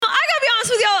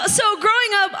honest with y'all. So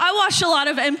growing up, I watched a lot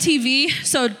of MTV,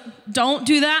 so don't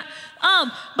do that.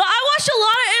 But I watched a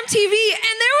lot of MTV,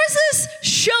 and there was this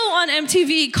show on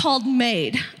MTV called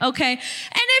Made, okay? And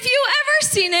if you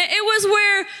ever seen it, it was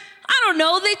where, I don't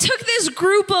know, they took this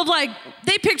group of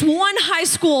they picked one high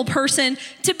school person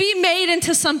to be made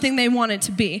into something they wanted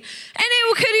to be. And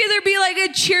it could either be like a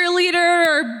cheerleader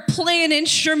or play an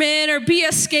instrument or be a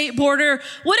skateboarder,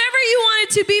 whatever you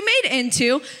wanted to be made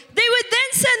into. They would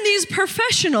then send these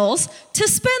professionals to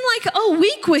spend like a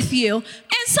week with you,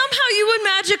 and somehow you would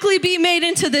magically be made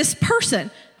into this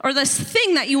person or this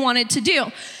thing that you wanted to do.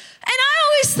 And I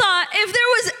always thought if there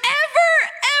was ever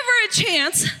a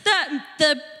chance that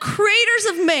the creators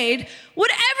of Made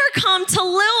would ever come to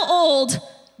little old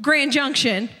Grand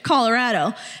Junction, Colorado, and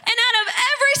out of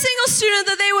every single student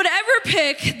that they would ever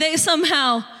pick, they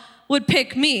somehow would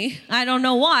pick me. I don't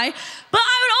know why, but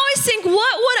I would always think,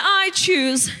 what would I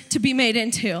choose to be made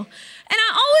into? And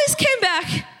I always came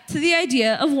back to the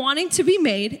idea of wanting to be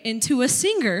made into a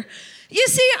singer. You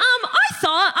see, I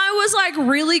thought I was like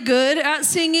really good at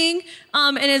singing,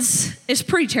 and it's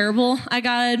pretty terrible, I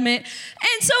gotta admit.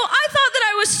 And so I thought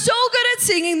that I was so good at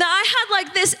singing that I had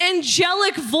like this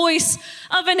angelic voice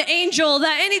of an angel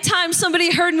that anytime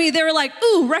somebody heard me, they were like,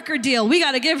 ooh, record deal, we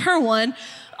gotta give her one.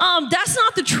 That's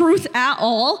not the truth at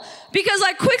all, because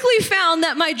I quickly found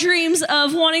that my dreams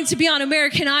of wanting to be on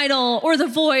American Idol or The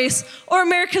Voice or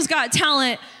America's Got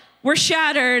Talent were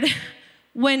shattered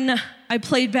when I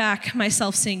played back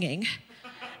myself singing.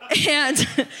 And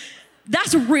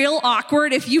that's real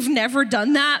awkward if you've never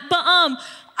done that. But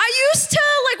I used to,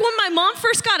 like when my mom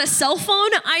first got a cell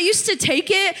phone, I used to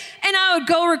take it and I would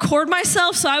go record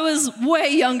myself. So I was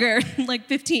way younger, like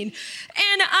 15.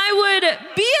 And I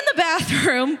would be in the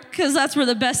bathroom, because that's where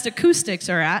the best acoustics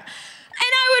are at. And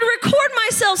I would record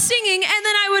myself singing, and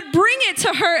then I would bring it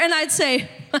to her and I'd say,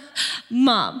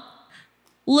 Mom,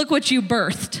 look what you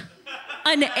birthed.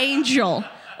 An angel,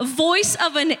 a voice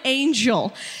of an angel.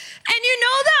 And you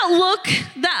know that look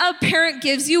that a parent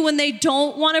gives you when they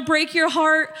don't want to break your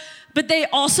heart, but they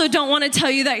also don't want to tell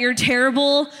you that you're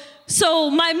terrible? So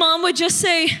my mom would just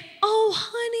say, oh,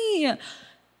 honey,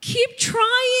 keep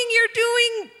trying, you're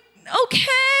doing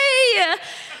okay.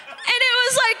 And it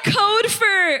was like code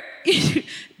for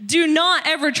do not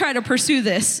ever try to pursue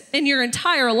this in your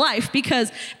entire life,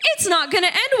 because it's not going to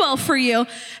end well for you. And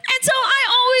so I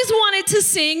always wanted to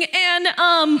sing, and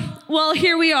well,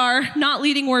 here we are, not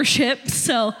leading worship,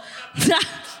 so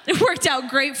it worked out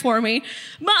great for me.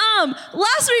 But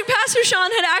last week, Pastor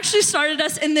Sean had actually started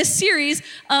us in this series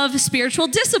of spiritual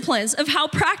disciplines, of how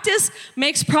practice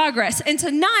makes progress. And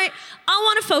tonight, I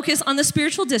want to focus on the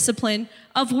spiritual discipline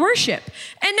of worship.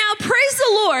 And now, praise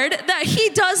the Lord that He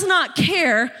does not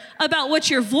care about what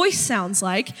your voice sounds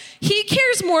like. He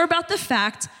cares more about the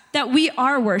fact that we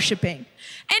are worshiping.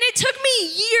 And it took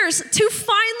me years to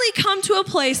finally come to a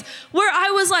place where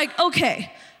I was like,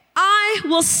 okay, I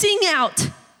will sing out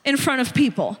in front of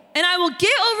people, and I will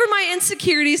get over my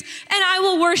insecurities, and I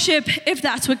will worship if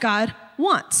that's what God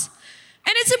wants.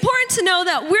 And it's important to know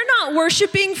that we're not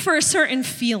worshiping for a certain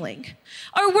feeling,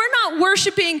 or we're not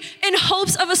worshiping in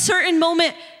hopes of a certain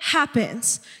moment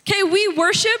happens. Okay, we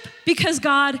worship because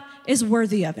God is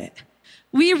worthy of it.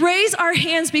 We raise our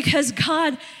hands because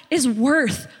God is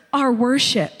worth our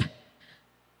worship.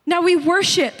 Now we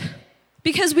worship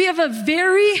because we have a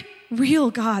very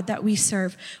real God that we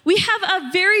serve. We have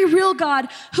a very real God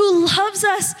who loves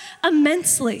us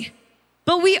immensely.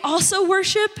 But we also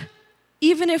worship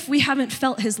even if we haven't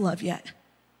felt His love yet.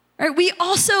 Right? We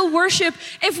also worship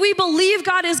if we believe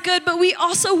God is good, but we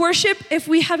also worship if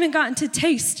we haven't gotten to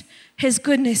taste His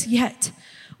goodness yet.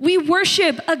 We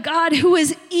worship a God who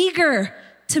is eager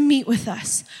to meet with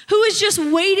us, who is just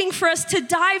waiting for us to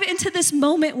dive into this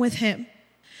moment with Him.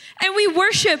 And we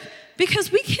worship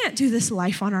because we can't do this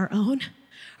life on our own.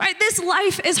 Right? This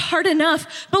life is hard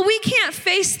enough, but we can't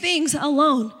face things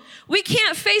alone. We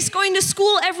can't face going to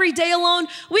school every day alone.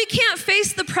 We can't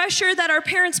face the pressure that our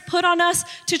parents put on us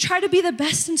to try to be the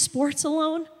best in sports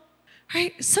alone.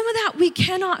 Right? Some of that we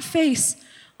cannot face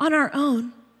on our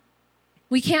own.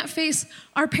 We can't face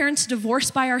our parents'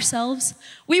 divorce by ourselves.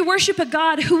 We worship a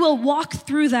God who will walk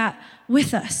through that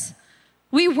with us.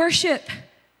 We worship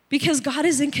because God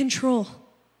is in control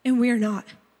and we're not.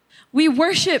 We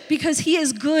worship because He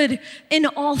is good in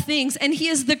all things and He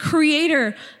is the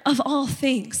creator of all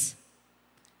things.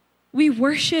 We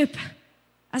worship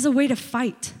as a way to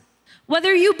fight.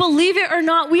 Whether you believe it or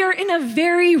not, we are in a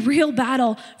very real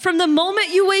battle. From the moment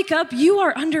you wake up, you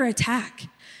are under attack.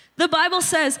 The Bible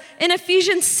says in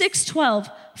Ephesians 6:12,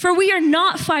 for we are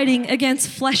not fighting against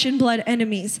flesh and blood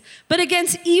enemies, but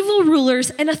against evil rulers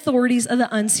and authorities of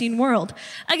the unseen world,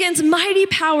 against mighty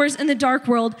powers in the dark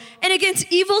world, and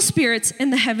against evil spirits in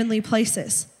the heavenly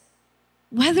places.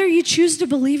 Whether you choose to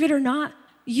believe it or not,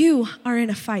 you are in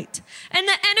a fight. And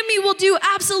the enemy will do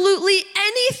absolutely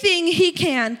anything he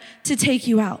can to take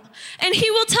you out. And he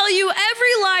will tell you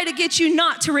every lie to get you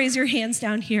not to raise your hands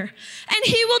down here. And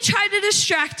he will try to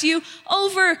distract you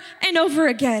over and over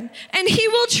again. And he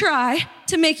will try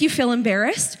to make you feel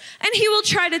embarrassed. And he will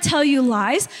try to tell you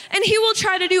lies. And he will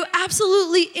try to do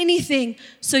absolutely anything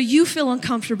so you feel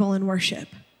uncomfortable in worship.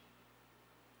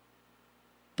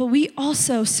 But we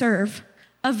also serve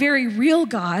a very real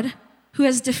God who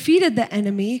has defeated the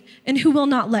enemy and who will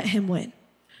not let him win,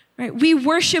 right? We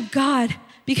worship God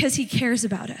because he cares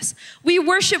about us. We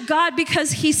worship God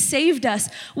because he saved us.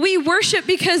 We worship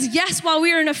because, yes, while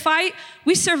we are in a fight,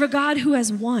 we serve a God who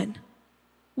has won.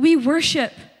 We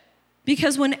worship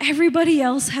because when everybody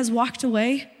else has walked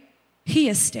away, he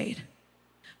has stayed.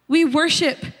 We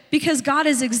worship because God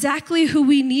is exactly who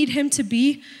we need him to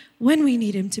be when we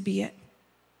need him to be it.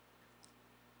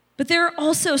 But there are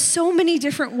also so many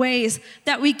different ways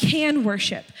that we can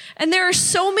worship. And there are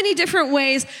so many different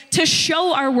ways to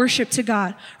show our worship to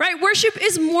God, right? Worship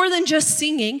is more than just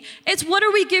singing. It's what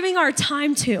are we giving our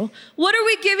time to? What are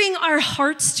we giving our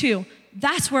hearts to?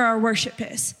 That's where our worship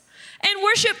is. And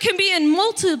worship can be in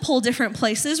multiple different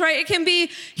places, right? It can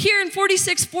be here in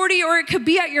 4640, or it could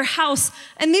be at your house.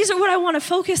 And these are what I want to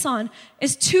focus on,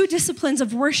 is two disciplines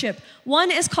of worship. One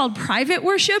is called private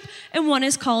worship, and one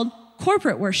is called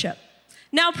corporate worship.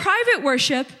 Now, private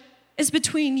worship is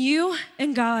between you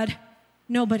and God,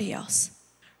 nobody else,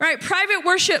 right? Private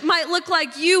worship might look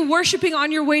like you worshiping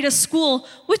on your way to school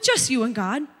with just you and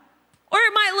God. Or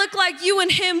it might look like you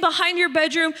and him behind your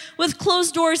bedroom with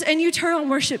closed doors and you turn on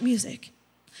worship music.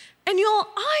 And y'all,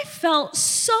 I felt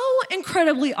so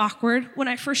incredibly awkward when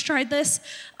I first tried this.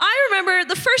 I remember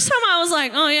the first time I was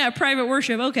like, oh yeah, private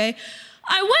worship, okay.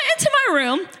 I went into my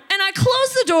room and I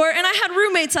closed the door, and I had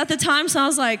roommates at the time, so I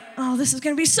was like, oh, this is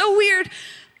gonna be so weird. And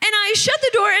I shut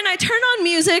the door and I turned on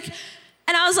music,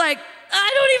 and I was like,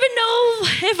 I don't even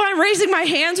know if I'm raising my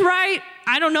hands right.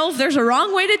 I don't know if there's a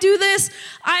wrong way to do this.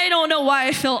 I don't know why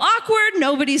I feel awkward.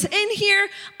 Nobody's in here.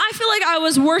 I feel like I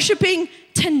was worshiping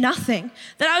to nothing,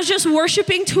 that I was just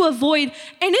worshiping to avoid,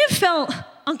 and it felt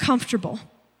uncomfortable.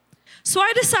 So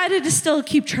I decided to still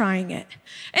keep trying it.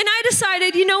 And I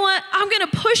decided, you know what? I'm gonna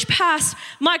push past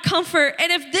my comfort.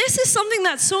 And if this is something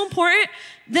that's so important,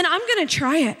 then I'm gonna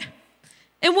try it.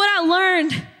 And what I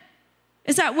learned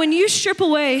is that when you strip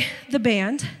away the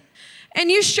band, and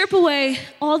you strip away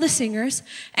all the singers,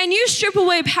 and you strip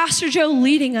away Pastor Joe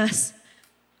leading us,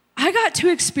 I got to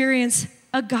experience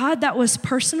a God that was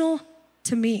personal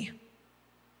to me.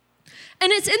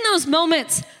 And it's in those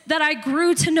moments that I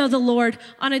grew to know the Lord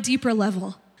on a deeper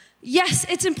level. Yes,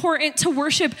 it's important to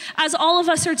worship as all of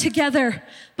us are together,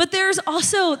 but there's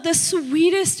also the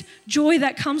sweetest joy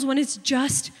that comes when it's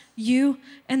just you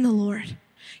and the Lord.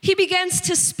 He begins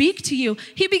to speak to you.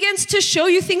 He begins to show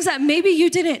you things that maybe you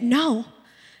didn't know.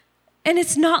 And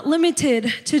it's not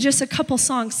limited to just a couple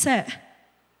songs set,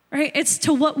 right? It's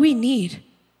to what we need.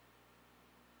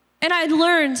 And I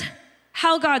learned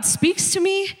how God speaks to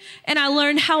me, and I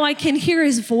learned how I can hear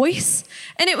his voice,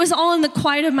 and it was all in the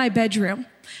quiet of my bedroom.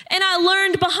 And I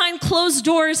learned behind closed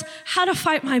doors how to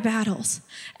fight my battles.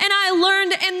 And I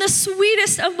learned in the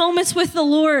sweetest of moments with the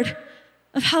Lord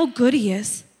of how good he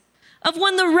is. Of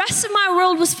when the rest of my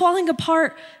world was falling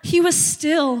apart, he was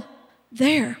still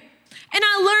there. And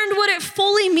I learned what it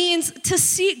fully means to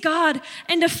seek God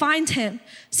and to find him.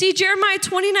 See, Jeremiah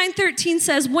 29:13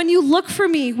 says, when you look for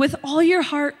me with all your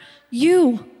heart,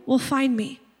 you will find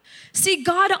me. See,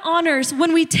 God honors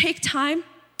when we take time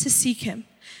to seek him.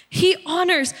 He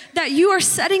honors that you are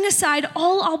setting aside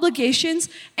all obligations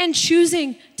and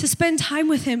choosing to spend time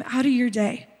with him out of your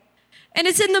day. And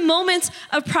it's in the moments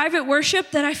of private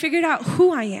worship that I figured out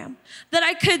who I am, that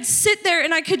I could sit there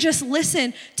and I could just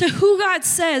listen to who God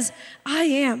says I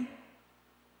am.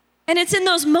 And it's in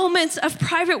those moments of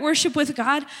private worship with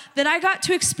God that I got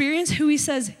to experience who he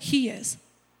says he is,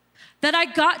 that I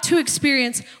got to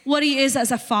experience what he is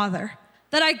as a father,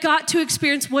 that I got to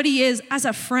experience what he is as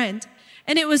a friend.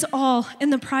 And it was all in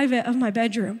the private of my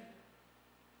bedroom.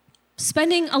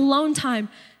 Spending alone time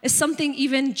is something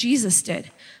even Jesus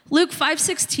did. Luke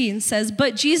 5:16 says,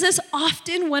 but Jesus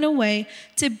often went away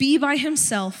to be by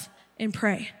himself and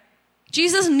pray.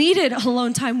 Jesus needed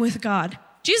alone time with God.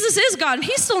 Jesus is God, and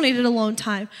he still needed alone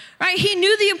time, right? He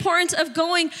knew the importance of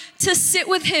going to sit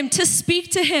with him, to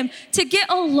speak to him, to get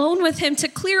alone with him, to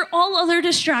clear all other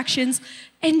distractions,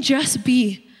 and just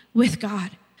be with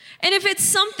God. And if it's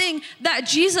something that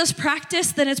Jesus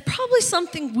practiced, then it's probably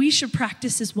something we should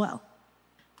practice as well.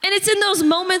 And it's in those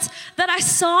moments that I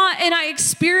saw and I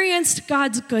experienced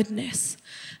God's goodness.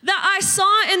 That I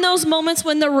saw in those moments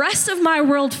when the rest of my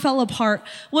world fell apart,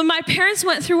 when my parents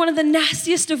went through one of the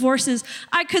nastiest divorces,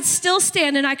 I could still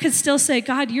stand and I could still say,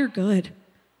 God, you're good.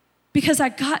 Because I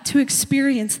got to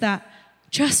experience that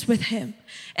just with him.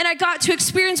 And I got to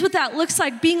experience what that looks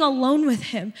like being alone with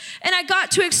him. And I got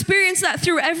to experience that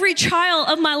through every trial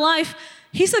of my life.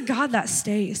 He's a God that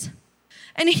stays.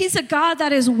 And he's a God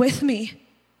that is with me.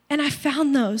 And I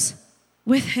found those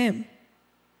with him.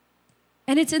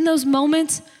 And it's in those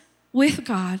moments with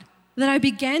God that I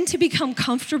began to become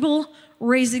comfortable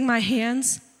raising my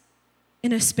hands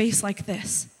in a space like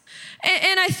this.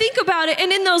 And I think about it,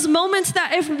 and in those moments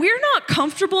that if we're not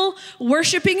comfortable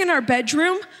worshiping in our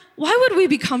bedroom, why would we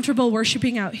be comfortable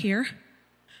worshiping out here?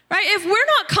 Right? If we're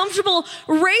not comfortable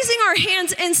raising our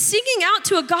hands and singing out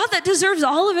to a God that deserves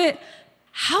all of it,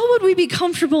 how would we be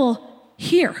comfortable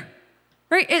here?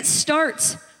 Right? It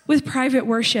starts with private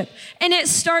worship, and it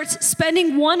starts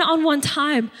spending one-on-one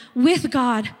time with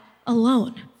God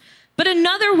alone. But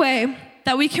another way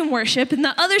that we can worship, and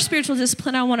the other spiritual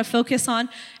discipline I want to focus on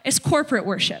is corporate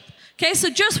worship. Okay,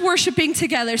 so just worshiping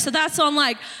together. So that's on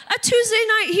like a Tuesday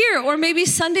night here, or maybe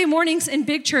Sunday mornings in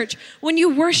big church when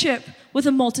you worship with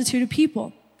a multitude of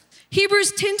people.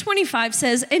 Hebrews 10:25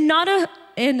 says,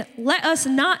 and let us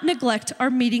not neglect our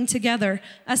meeting together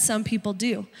as some people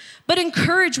do, but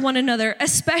encourage one another,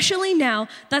 especially now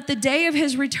that the day of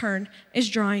his return is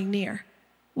drawing near.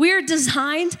 We are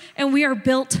designed and we are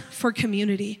built for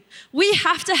community. We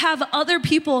have to have other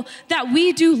people that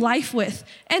we do life with.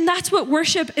 And that's what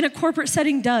worship in a corporate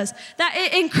setting does. That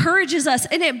it encourages us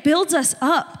and it builds us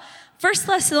up. 1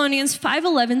 Thessalonians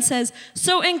 5:11 says,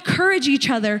 so encourage each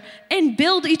other and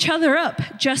build each other up,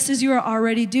 just as you are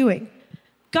already doing.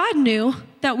 God knew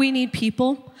that we need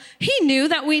people. He knew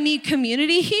that we need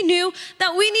community. He knew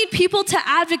that we need people to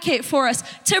advocate for us,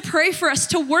 to pray for us,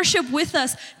 to worship with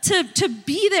us, to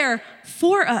be there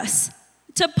for us,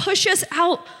 to push us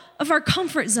out of our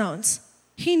comfort zones.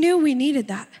 He knew we needed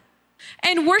that.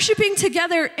 And worshiping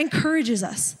together encourages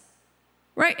us,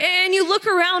 right? And you look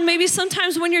around maybe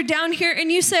sometimes when you're down here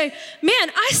and you say,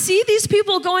 man, I see these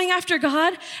people going after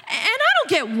God and I don't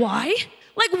get why.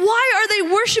 Like, why are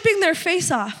they worshiping their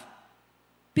face off?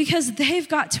 Because they've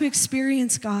got to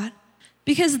experience God.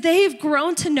 Because they've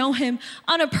grown to know him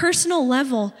on a personal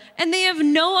level. And they have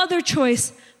no other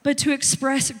choice but to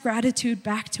express gratitude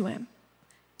back to him.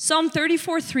 Psalm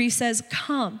 34:3 says,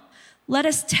 come, let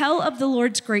us tell of the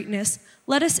Lord's greatness.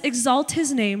 Let us exalt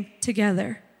his name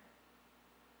together.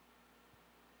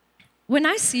 When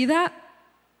I see that,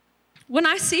 when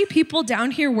I see people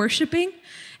down here worshiping,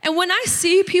 and when I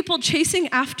see people chasing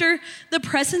after the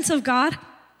presence of God,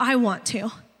 I want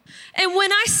to. And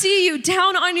when I see you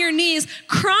down on your knees,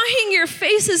 crying your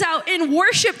faces out in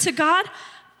worship to God,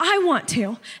 I want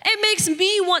to. It makes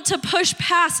me want to push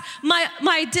past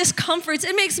my discomforts.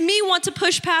 It makes me want to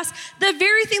push past the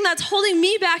very thing that's holding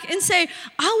me back and say,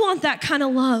 I want that kind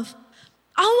of love.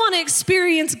 I want to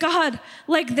experience God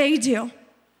like they do.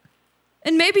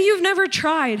 And maybe you've never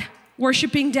tried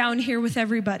worshiping down here with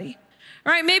everybody.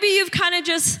 Right? Maybe you've kind of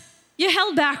you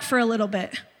held back for a little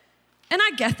bit. And I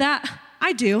get that.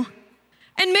 I do.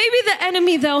 And maybe the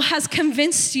enemy, though, has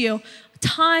convinced you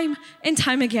time and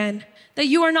time again that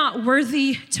you are not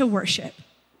worthy to worship,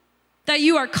 that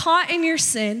you are caught in your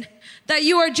sin, that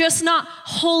you are just not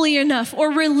holy enough or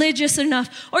religious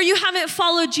enough, or you haven't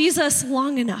followed Jesus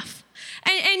long enough.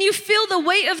 And you feel the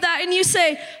weight of that and you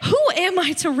say, who am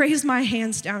I to raise my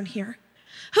hands down here?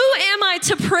 Who am I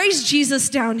to praise Jesus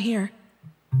down here?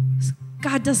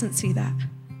 God doesn't see that.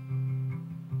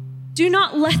 Do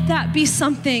not let that be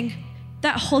something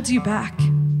that holds you back.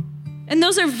 And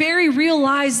those are very real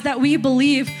lies that we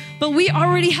believe, but we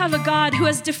already have a God who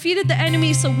has defeated the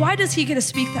enemy, so why does he get to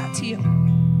speak that to you?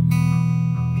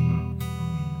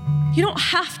 You don't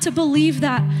have to believe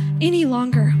that any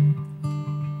longer.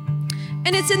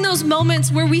 And it's in those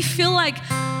moments where we feel like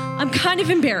I'm kind of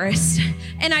embarrassed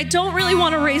and I don't really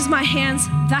want to raise my hands.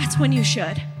 That's when you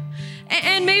should.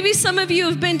 And maybe some of you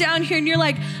have been down here and you're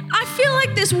like, I feel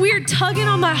like this weird tugging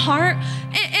on my heart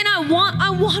and I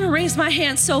want to raise my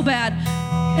hand so bad.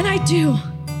 And I do,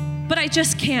 but I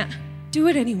just can't do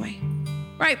it anyway.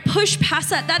 Right? Push past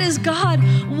that. That is God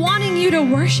wanting you to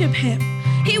worship him.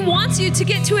 He wants you to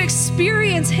get to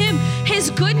experience him, his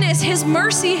goodness, his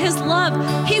mercy, his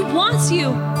love. He wants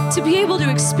you to be able to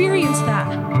experience that.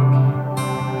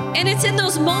 And it's in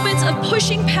those moments of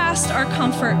pushing past our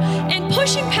comfort and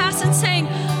pushing past and saying,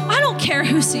 I don't care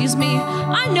who sees me.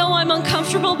 I know I'm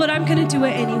uncomfortable, but I'm gonna do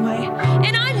it anyway.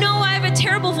 And I know I have a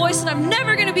terrible voice and I'm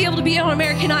never gonna be able to be on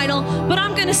American Idol, but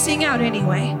I'm gonna sing out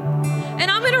anyway. And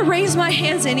I'm gonna raise my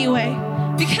hands anyway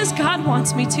because God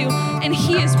wants me to, and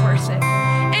He is worth it.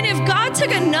 And if God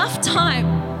took enough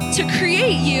time to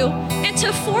create you and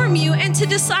to form you and to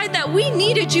decide that we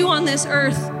needed you on this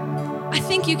earth, I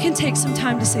think you can take some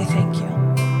time to say thank you.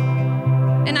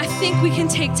 And I think we can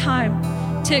take time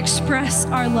to express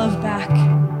our love back.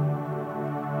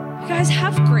 You guys,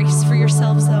 have grace for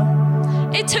yourselves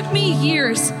though. It took me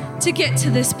years to get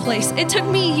to this place. It took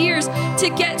me years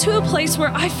to get to a place where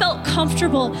I felt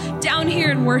comfortable down here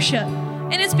in worship.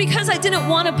 And it's because I didn't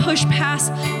want to push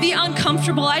past the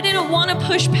uncomfortable. I didn't want to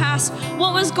push past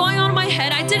what was going on in my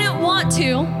head. I didn't want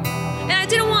to. And I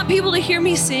didn't want people to hear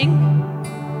me sing.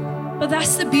 But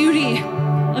that's the beauty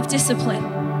of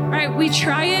discipline. Right? We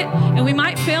try it and we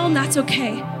might fail, and that's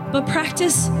okay. But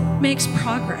practice makes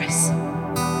progress.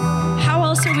 How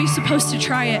else are we supposed to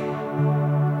try it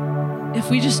if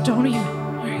we just don't even?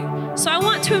 Right? So I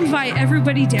want to invite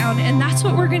everybody down, and that's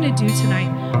what we're going to do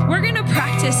tonight. We're going to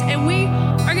practice, and we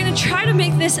are going to try to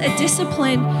make this a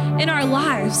discipline in our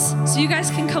lives. So you guys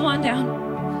can come on down.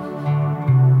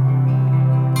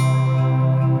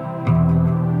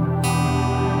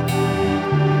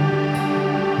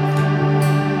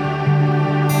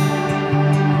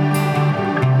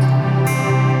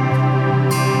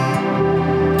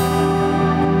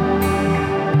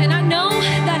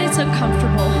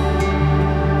 Uncomfortable.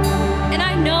 And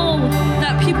I know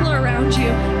that people are around you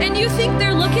and you think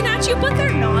they're looking at you, but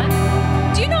they're not.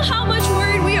 Do you know how much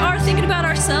worried we are thinking about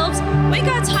ourselves? We ain't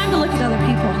got time to look at other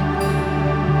people.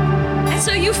 And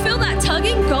so you feel that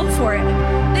tugging, go for it.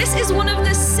 This is one of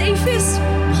the safest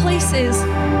places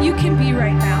you can be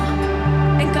right now.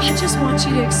 And God just wants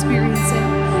you to experience it.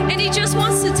 And He just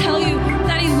wants to tell you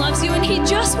that He loves you, and He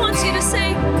just wants you to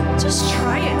say, just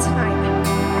try it tonight.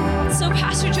 So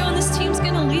Pastor Joe and this team's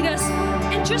gonna lead us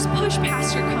and just push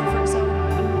past your comfort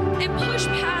zone and push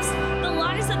past the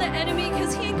lies of the enemy,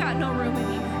 because he ain't got no room in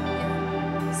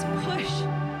here. So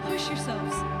push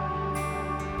yourselves.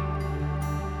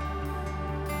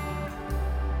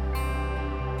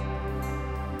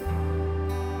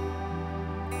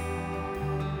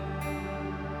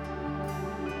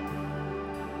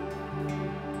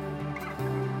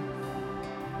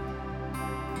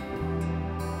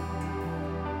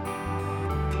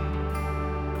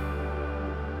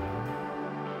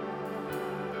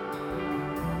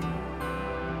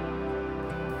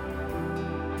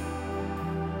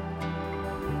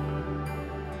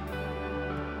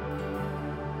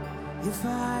 If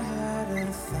I had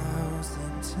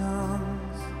 1,000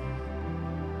 tongues,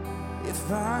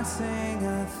 if I sang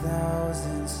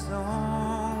 1,000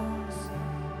 songs,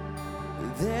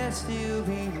 there'd still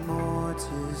be more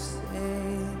to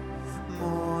say,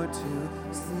 more to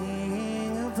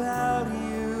sing about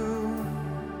you.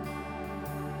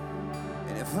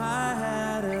 And if I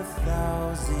had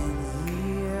 1,000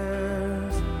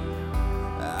 years,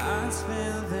 I'd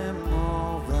spend them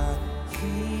all right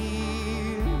here.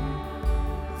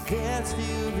 There'd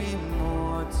still be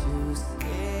more to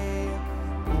say,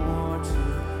 more to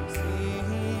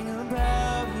sing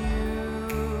about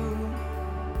you.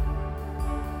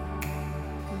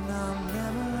 And I'm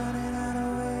never running out of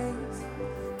ways,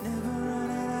 never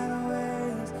running out of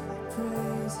ways to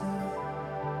praise Him.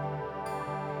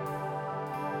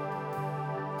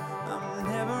 I'm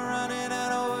never running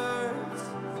out of words,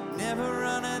 never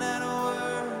running out of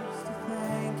words to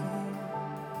thank Him.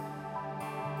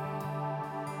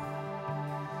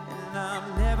 I'm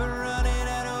never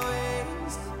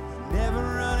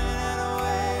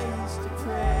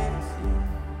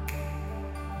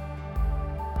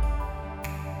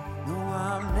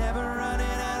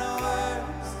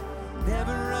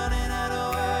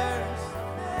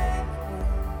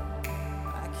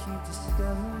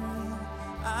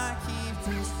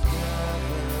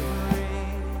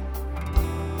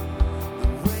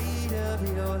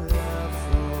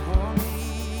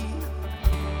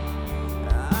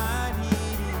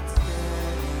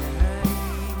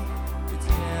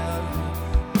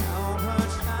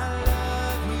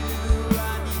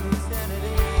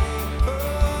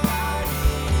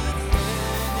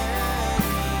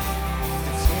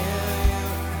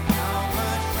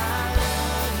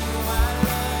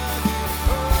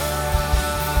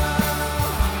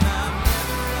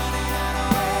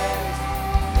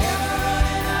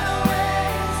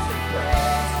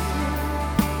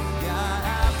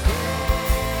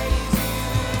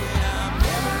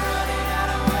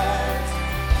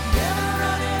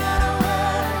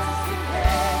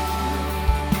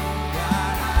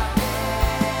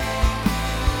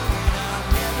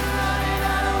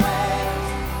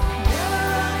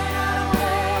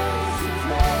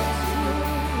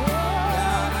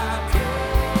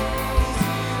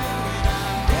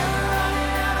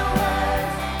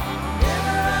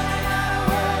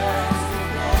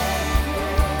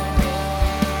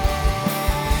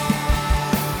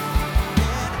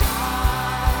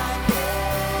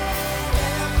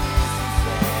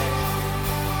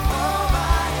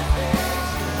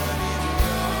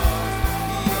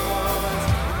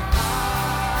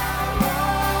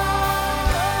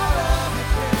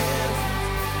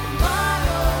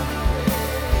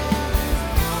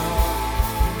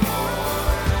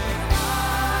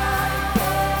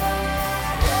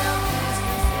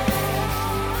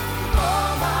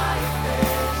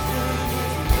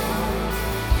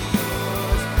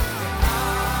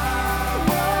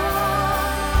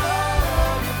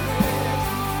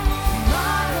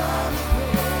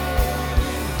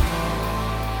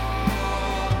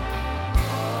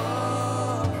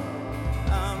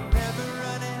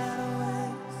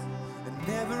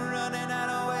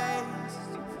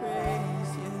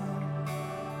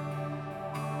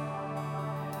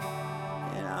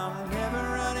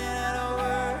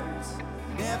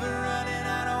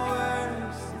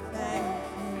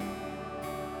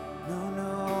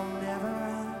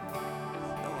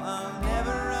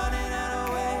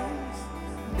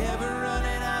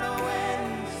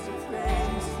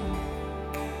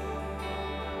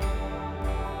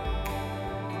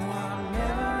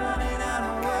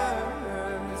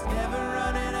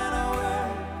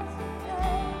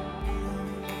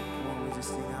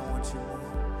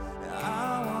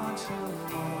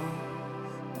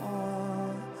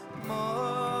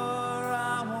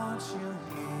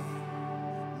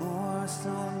so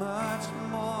much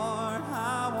more.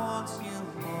 I want you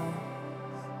more,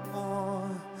 more,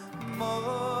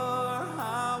 more.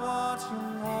 I want you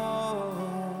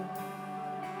more.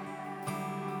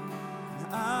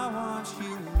 I want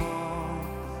you more,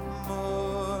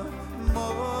 more,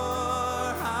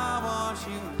 more. I want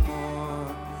you more,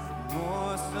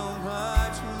 more, so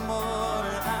much more.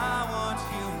 I want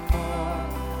you more,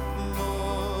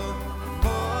 more,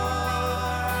 more.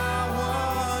 I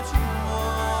want you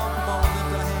more. Come on,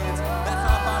 lift our hands. That's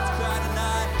our heart's cry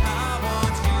tonight. I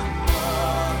want you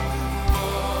more,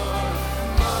 more,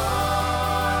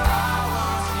 more. I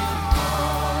want you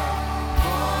more,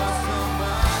 more, so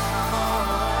much more.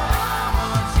 I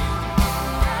want you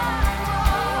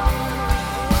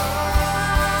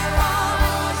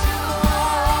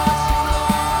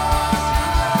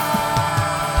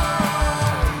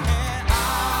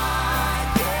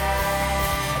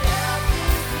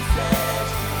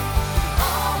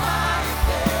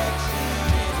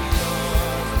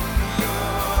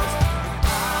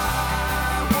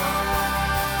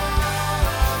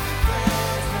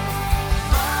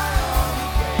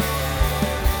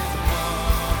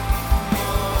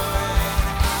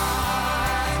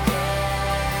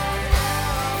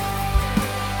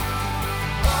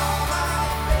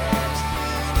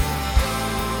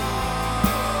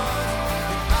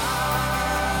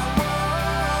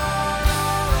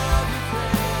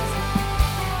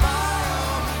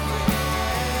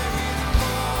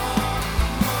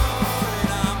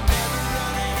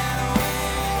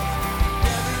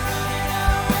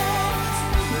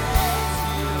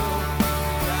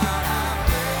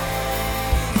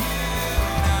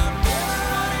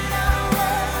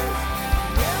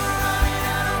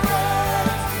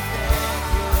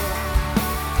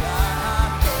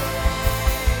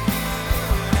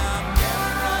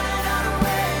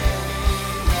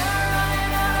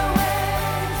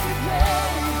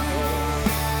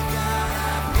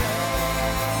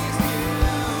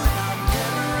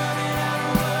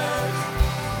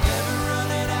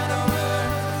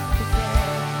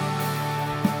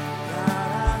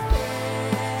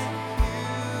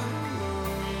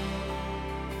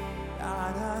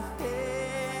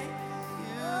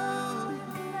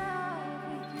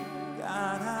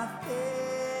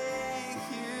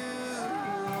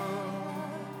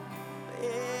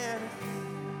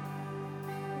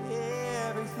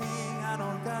everything. I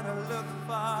don't gotta look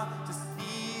far to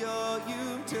see all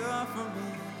you've done for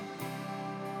me.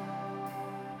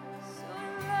 So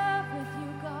in love with you,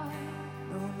 God.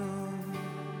 No, no,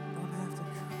 don't have to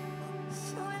come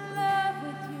So in love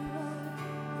with you, Lord.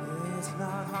 up. It's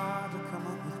not hard to come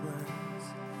up with words.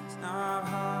 It's not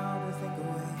hard to think of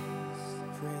ways to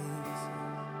praise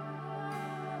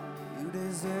you. You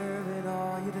deserve it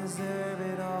all. You deserve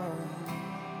it all.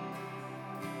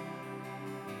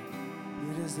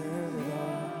 You deserve it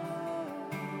all.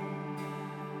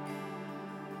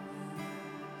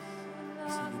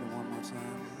 Sing it one more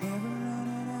time. Never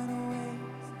running out of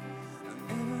ways. I'm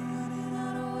never running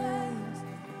out of ways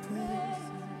to praise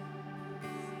you.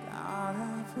 God,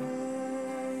 I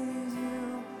praise you.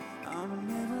 I'm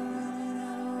never running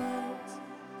out of ways.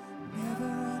 Never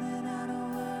running out of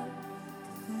words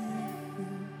to thank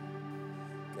you.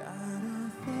 God, I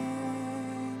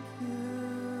thank you.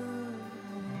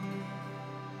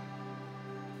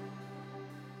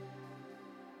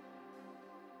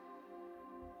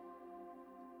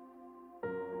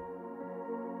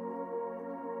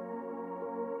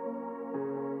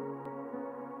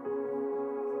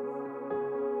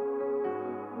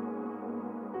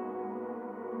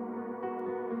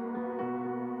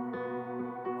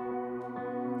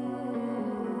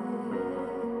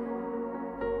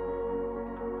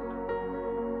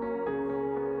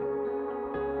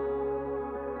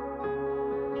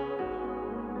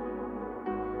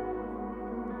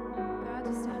 God,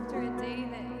 just after a day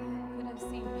that could have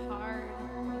seemed hard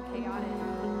and chaotic,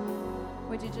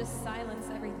 would you just silence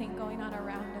everything going on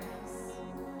around us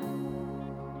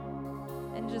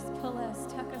and just pull us,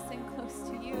 tuck us in close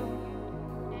to you?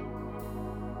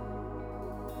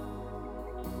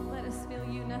 Let us feel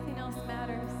you. Nothing else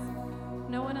matters.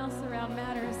 No one else around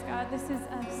matters. God, this is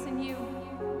us and you.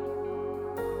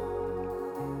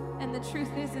 And the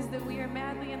truth is that we are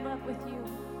madly in love with you.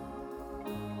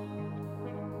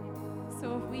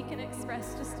 So if we can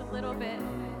express just a little bit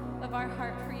of our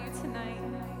heart for you tonight.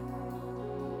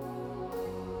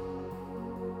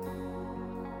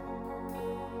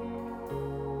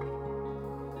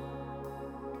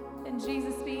 And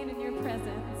Jesus, being in your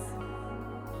presence,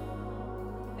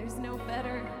 there's no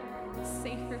better,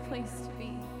 safer place to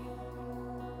be.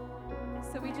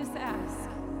 So we just ask,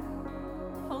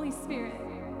 Holy Spirit,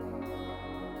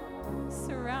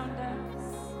 Surround us.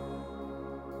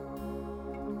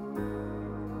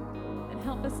 And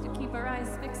help us to keep our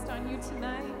eyes fixed on you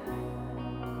tonight.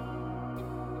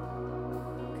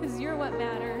 Because you're what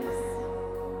matters.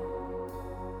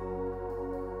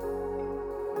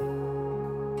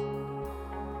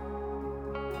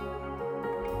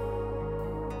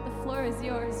 The floor is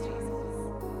yours, Jesus.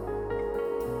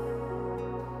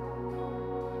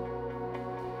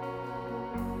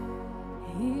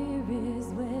 Here is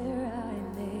where I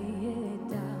lay it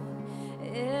down,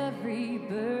 every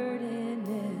burden,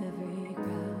 every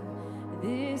crown.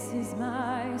 This is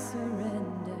my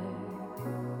surrender.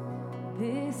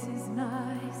 This is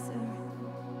my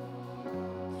surrender.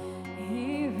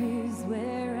 Here is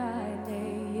where I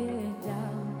lay it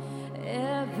down,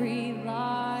 every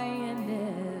lie and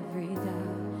every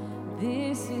doubt.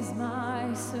 This is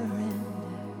my surrender.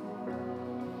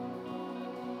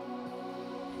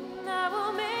 And I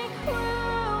will make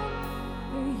room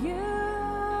for you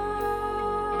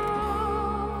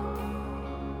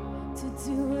to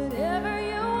do whatever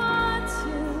you want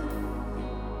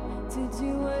to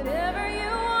do whatever you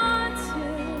want to.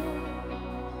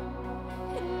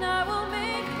 And I will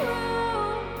make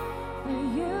room for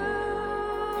you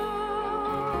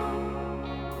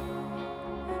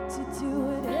to do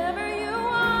whatever you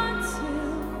want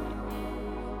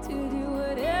to do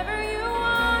whatever you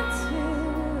want to.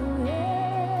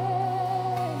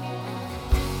 Yeah.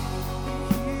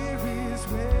 Here is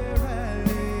where I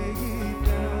lay it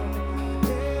down,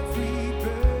 every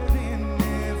burden,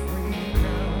 every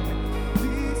crown.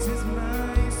 This is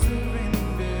my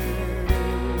surrender.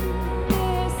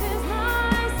 This is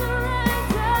my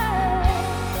surrender.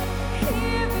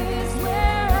 Here is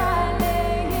where I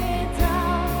lay it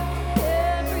down,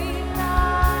 every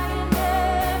lie and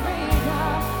every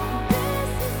doubt.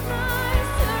 This is my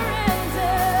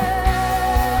surrender.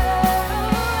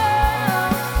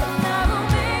 And I will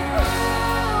make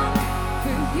room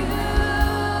for you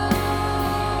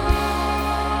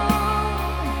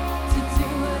to do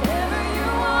whatever you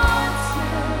want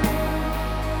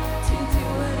to do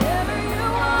whatever you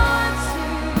want to.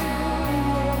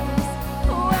 Yes.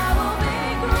 Oh, I will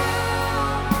make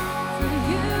room for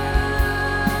you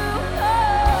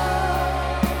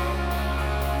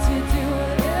to do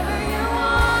whatever you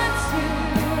want to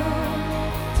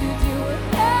do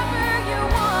whatever you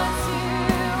want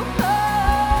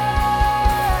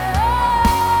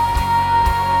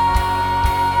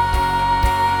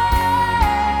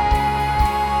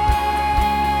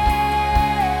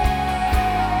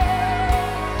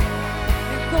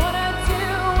You're gonna do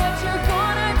what you're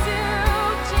gonna do,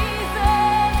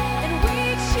 Jesus, and we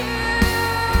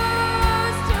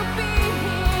choose to be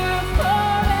here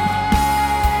for it.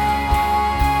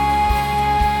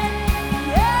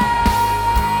 Yeah.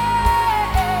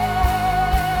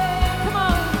 Come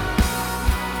on.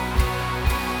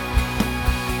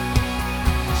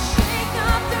 Shake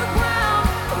up the ground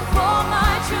of all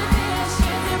my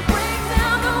traditions and break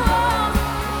down the walls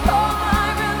of all my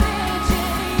religion.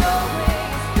 Your way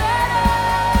is better.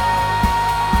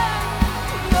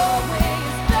 Your way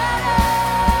is better.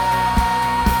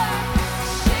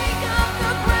 Shake up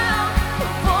the ground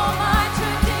of all my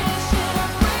tradition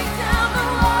and break down the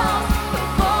walls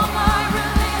of all my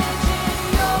religion.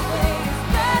 Your way is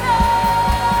better.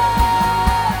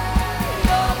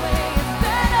 Your way is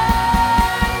better.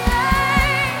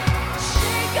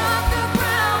 Shake up the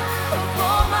ground of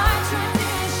all my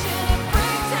tradition and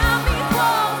break down these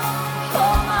walls,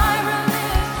 all my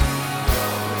religion.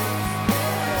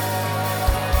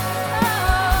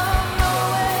 Your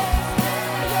way,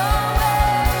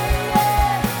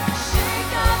 yeah.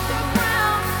 Shake up the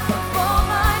ground of all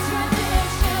my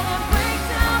tradition and break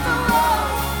down the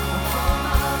walls of all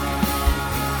my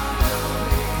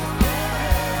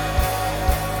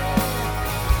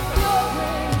Your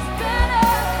way is better.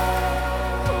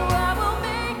 Oh, I will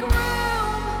make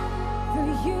room for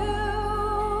you,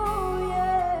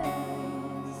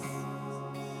 yes,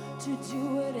 to do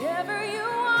whatever you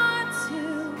want to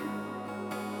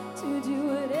do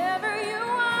whatever you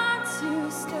want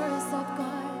to. Stir us up,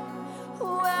 God.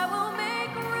 Oh, I will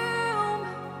make room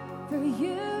for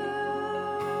you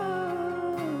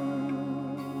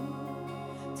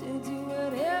to do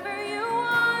whatever you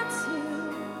want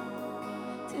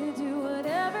to do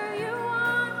whatever you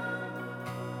want.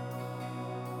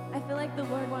 I feel like the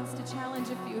Lord wants to challenge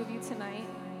a few of you tonight.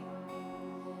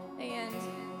 And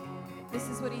this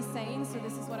is what he's saying, so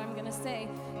this is what I'm going to say.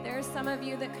 There are some of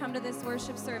you that come to this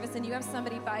worship service and you have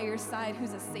somebody by your side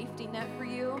who's a safety net for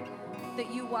you that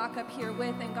you walk up here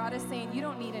with, and God is saying, you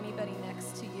don't need anybody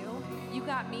next to you. You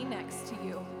got me next to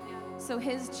you. So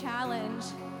his challenge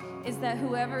is that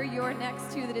whoever you're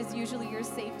next to that is usually your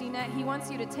safety net, he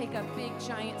wants you to take a big,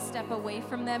 giant step away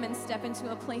from them and step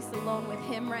into a place alone with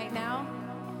him right now.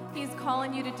 He's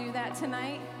calling you to do that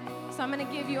tonight. So I'm going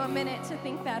to give you a minute to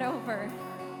think that over.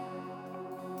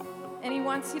 And he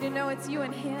wants you to know it's you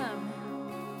and him.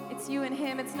 It's you and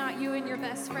him. It's not you and your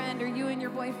best friend or you and your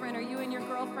boyfriend or you and your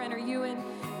girlfriend or you and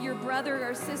your brother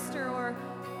or sister or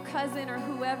cousin or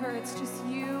whoever. It's just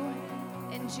you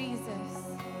and Jesus.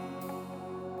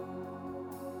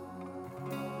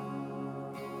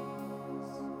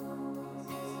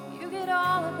 You get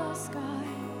all of us, God.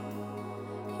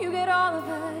 You get all of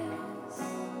us.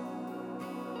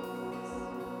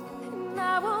 And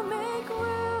I will make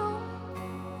room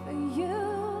for you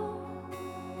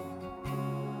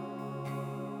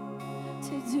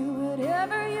to do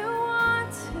whatever you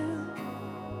want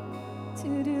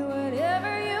to do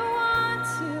whatever you want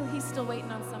to. He's still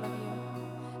waiting on some of you.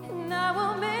 And I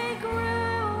will make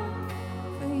room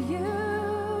for you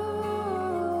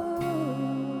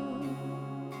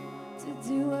to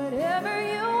do whatever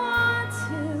you want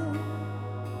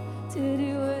to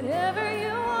do whatever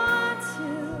you want to.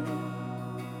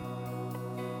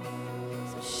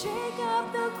 So shake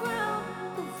up the ground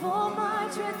of all my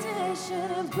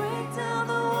tradition and break down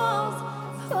the walls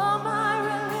of all my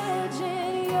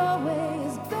religion. Your way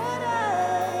is better,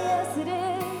 yes it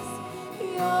is.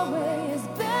 Your way is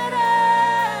better,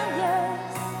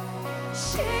 yes.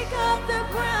 Shake up the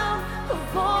ground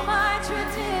of all my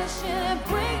tradition and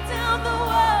break down the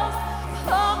walls of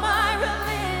all my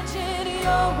religion.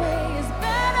 Your way is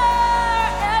better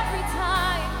every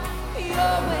time.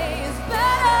 Your way is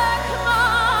better, come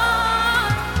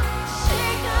on.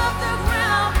 Shake up the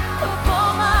ground of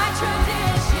all my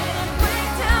tradition and break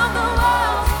down the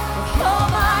walls of all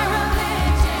my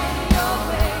religion. Your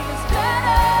way is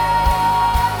better,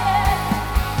 yeah.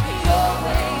 Your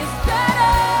way is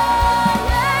better,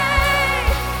 yeah.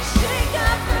 Shake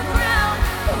up the ground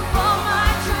of all my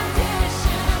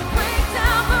tradition and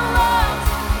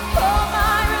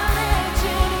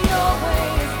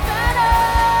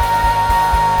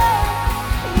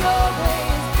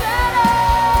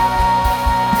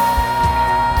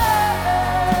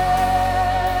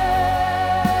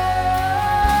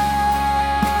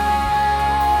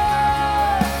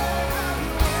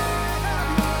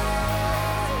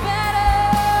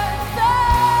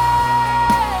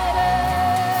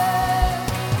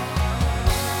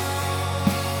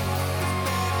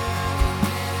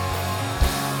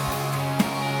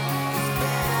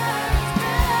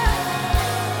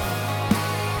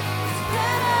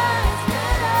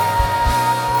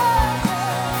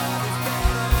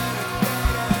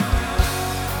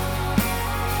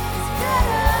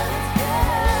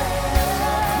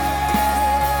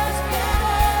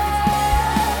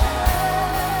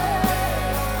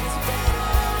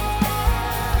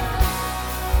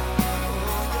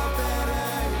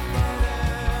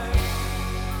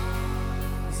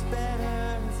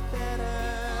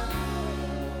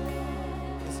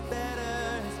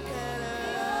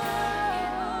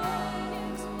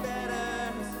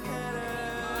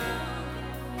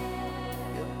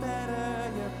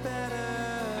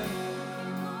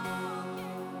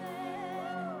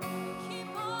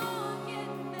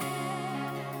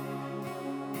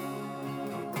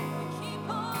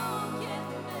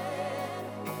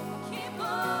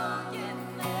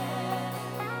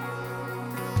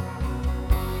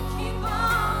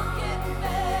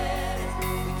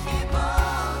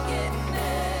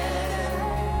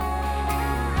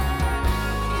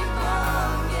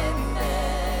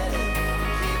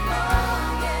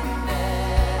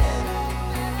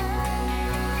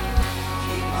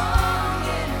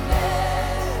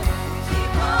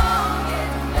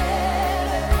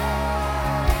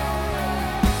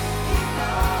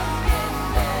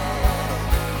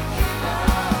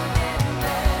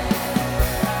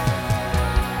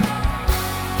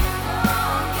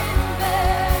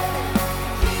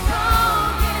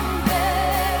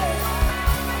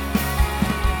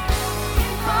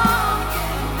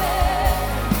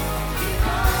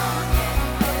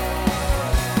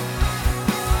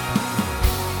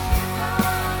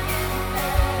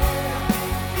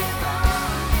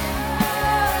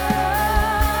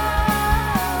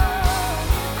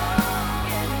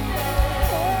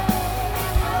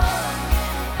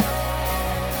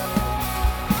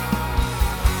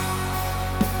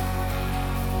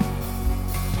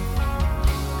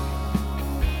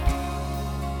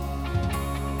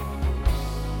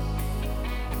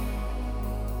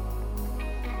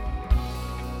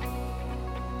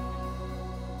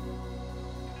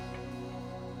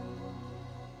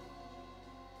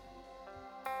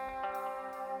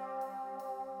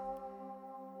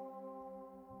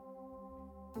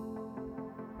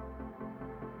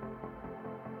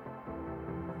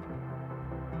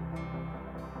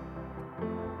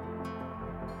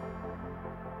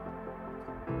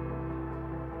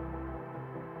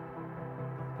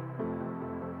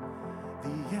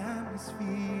The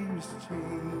atmosphere is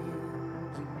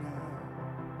changing now.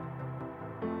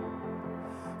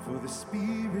 For the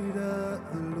Spirit of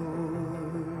the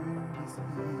Lord is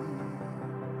here.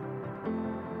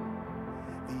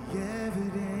 The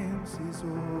evidence is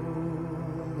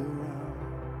all around.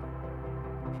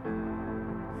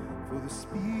 For the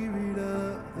Spirit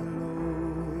of the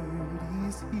Lord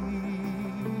is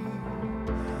here.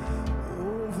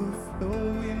 Overflow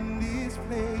in this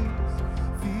place.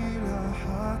 Fill our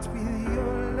hearts with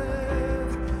your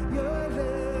love. Your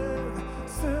love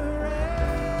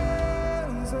surrounds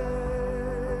us.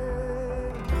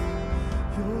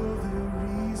 You're the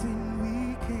reason we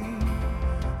came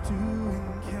to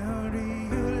encounter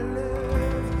your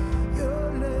love. Your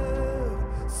love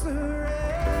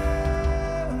surrounds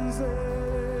us.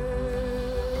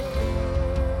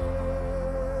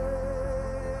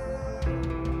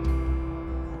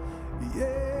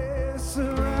 Yeah,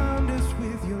 surround us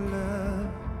with your love.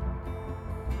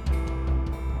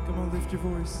 Come on, lift your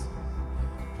voice.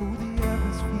 Oh, the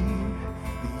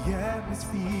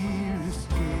atmosphere is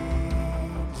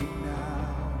changing now.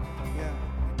 Yeah.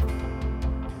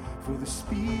 For the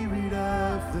Spirit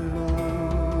of the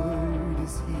Lord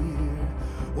is here.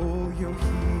 Oh, you're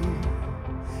here.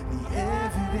 The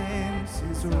evidence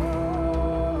is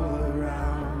all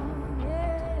around.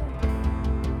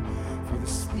 For the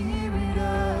Spirit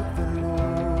of the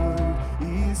Lord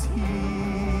is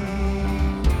here.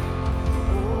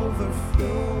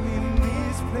 Overflow in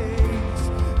this place.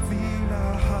 Fill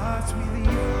our hearts with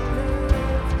your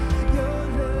love. Your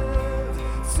love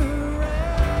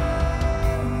surrounds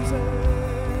us.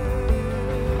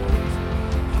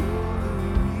 You're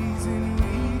the reason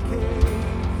we came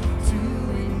to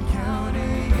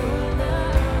encounter your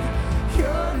love.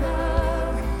 Your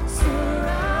love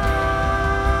surrounds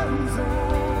us.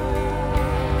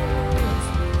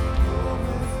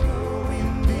 Overflow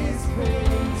in this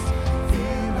place.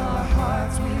 Fill our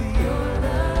hearts with your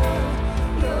love.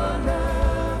 Your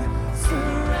love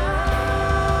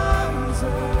surrounds us.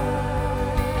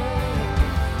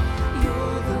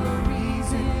 You're the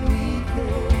reason we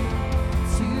came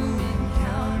to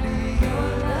encounter your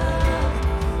love.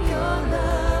 Your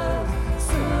love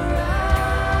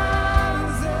surrounds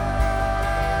us.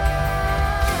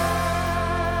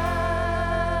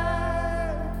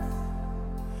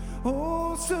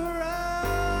 Oh,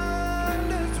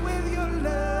 surround us with your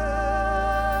love.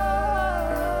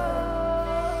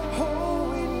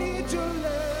 Oh, we need your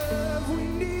love. We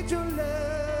need your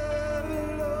love,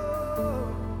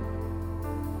 Lord.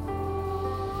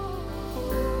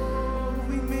 Oh,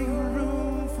 we make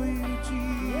room for you,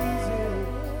 Jesus.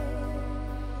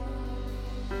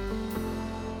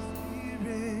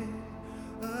 Spirit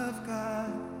of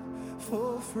God,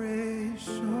 fall fresh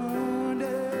on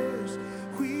us.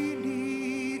 We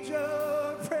need your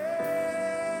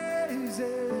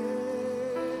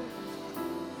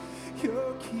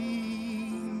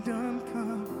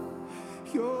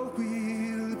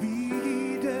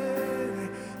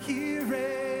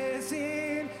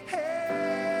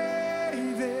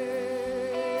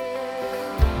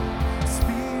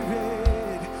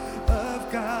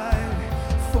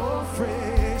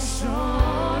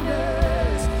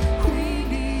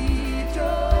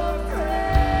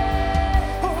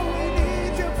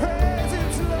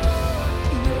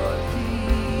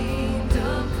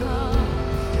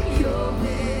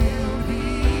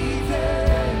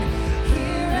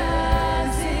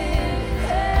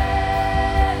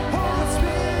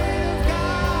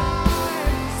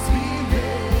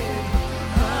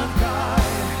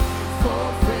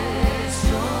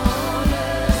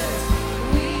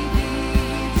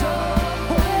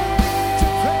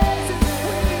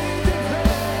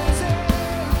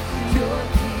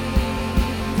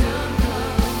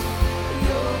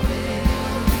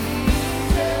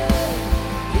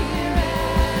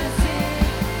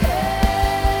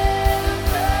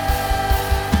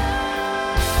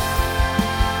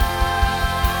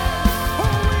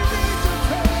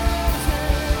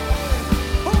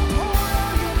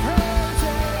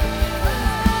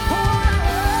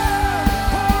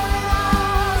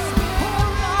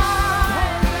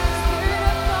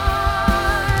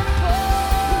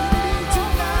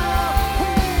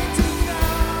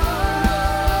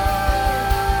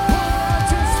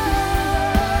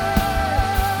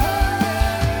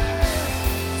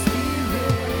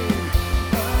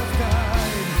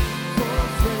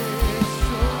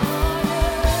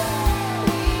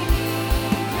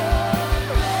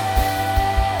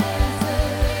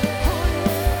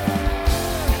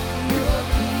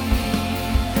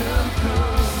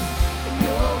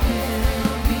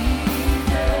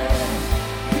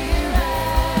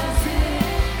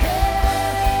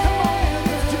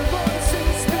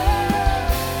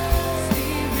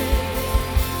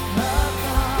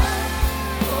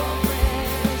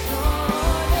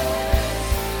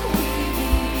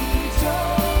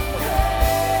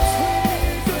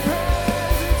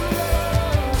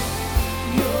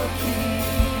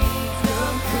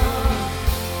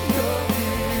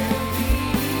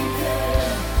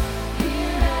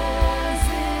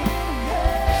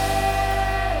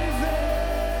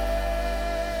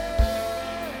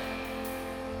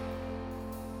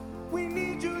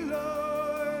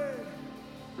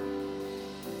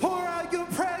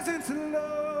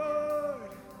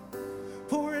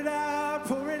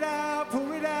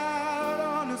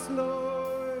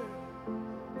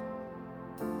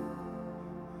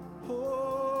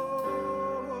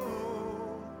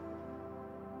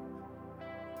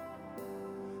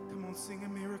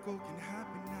miracle can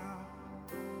happen now.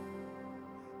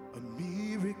 A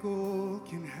miracle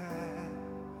can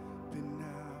happen now.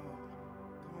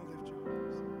 Come on, lift your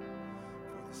voice.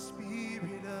 For the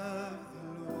Spirit of the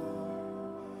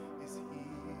Lord is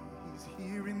here. He's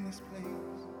here in this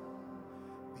place.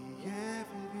 The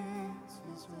evidence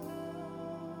is all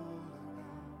around.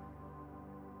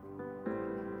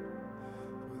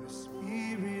 For the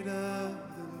Spirit of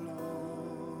the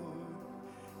Lord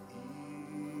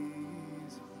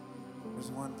is here.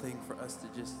 There's one thing for us to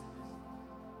just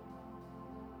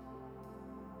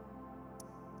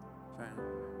try and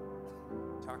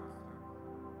talk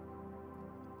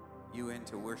you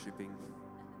into worshiping.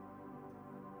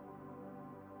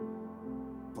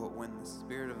 But when the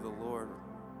Spirit of the Lord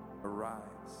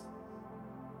arrives,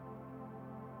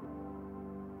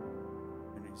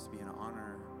 there needs to be an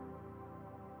honor.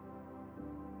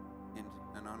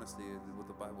 And honestly, what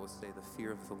the Bible will say, the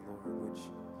fear of the Lord, which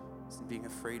isn't being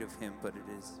afraid of him, but it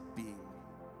is being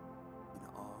in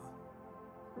awe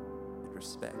and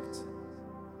respect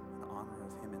and honor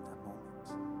of him in that moment.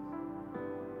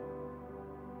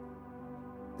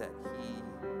 That he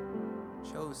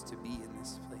chose to be in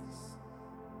this place,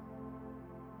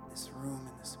 this room,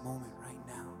 in this moment right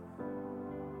now.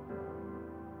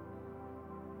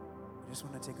 I just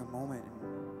want to take a moment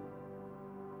and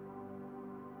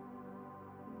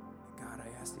God, I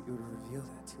ask that you would reveal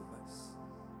that to us.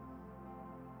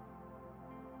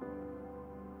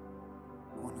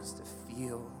 I want us to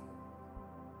feel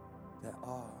that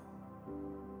awe,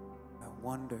 that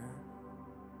wonder,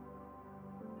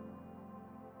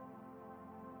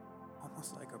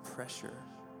 almost like a pressure,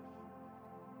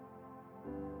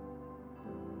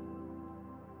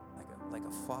 like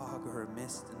a fog or a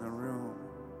mist in the room.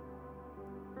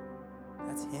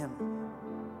 That's him.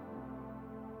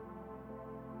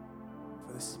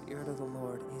 For the Spirit of the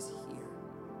Lord is here.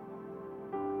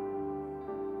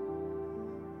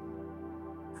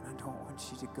 And I don't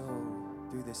want you to go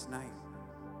through this night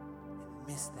and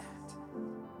miss that.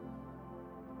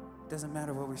 It doesn't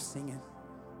matter what we're singing.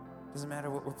 It doesn't matter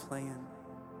what we're playing.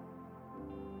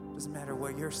 It doesn't matter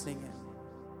what you're singing.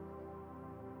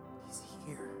 He's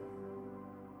here.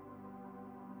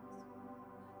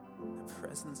 The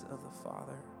presence of the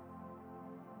Father.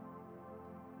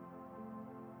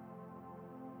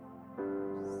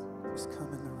 Just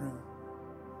come in the room.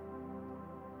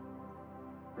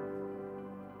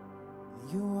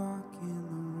 You walk in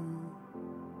the room.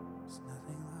 There's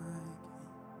nothing like it.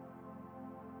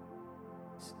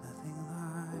 There's nothing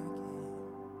like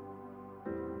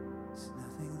it. There's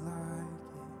nothing like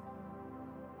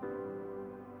it.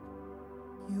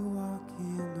 You walk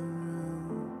in the room.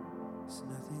 There's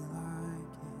nothing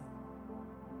like it.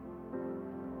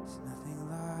 There's nothing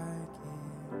like it.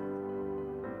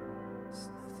 There's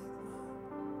nothing like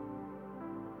it.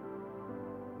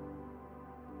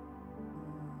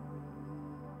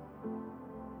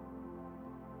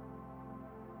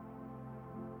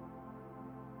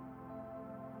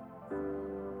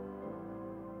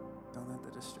 Don't let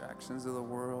the distractions of the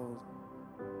world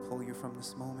pull you from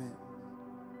this moment.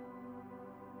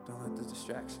 Don't let the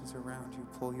distractions around you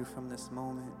pull you from this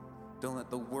moment. Don't let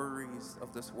the worries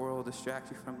of this world distract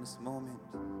you from this moment.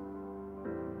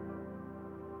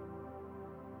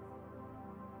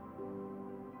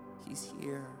 He's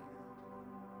here.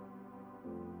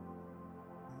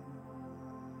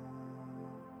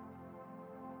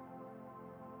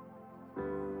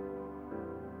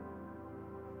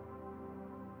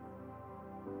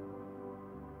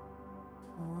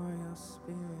 Pour your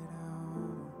Spirit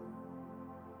out.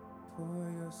 Pour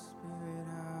your Spirit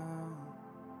out.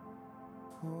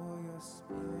 Pour your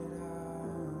Spirit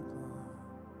out, Lord.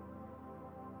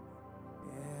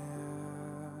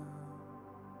 Yeah.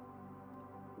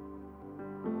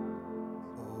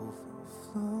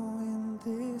 Overflow in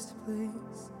this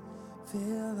place.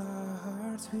 Fill our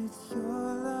hearts with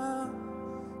your love.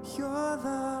 Your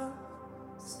love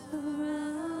surrounds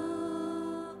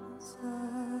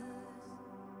us.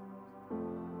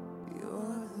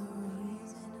 You're the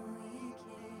reason we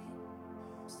came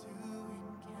to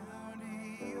encounter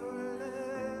your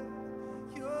love.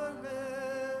 Your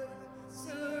love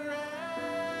surrounds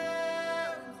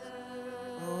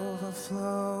us.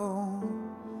 Overflow.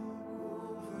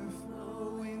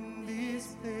 Overflow in this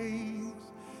place.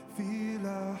 Fill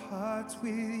our hearts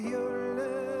with your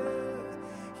love.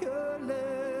 Your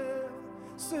love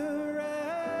surrounds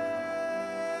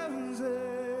us.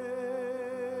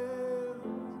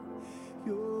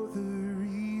 You're the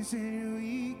reason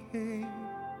we came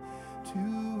to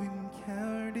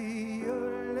encounter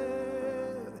your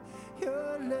love.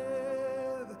 Your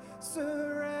love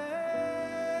surrounds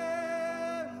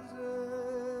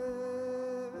us.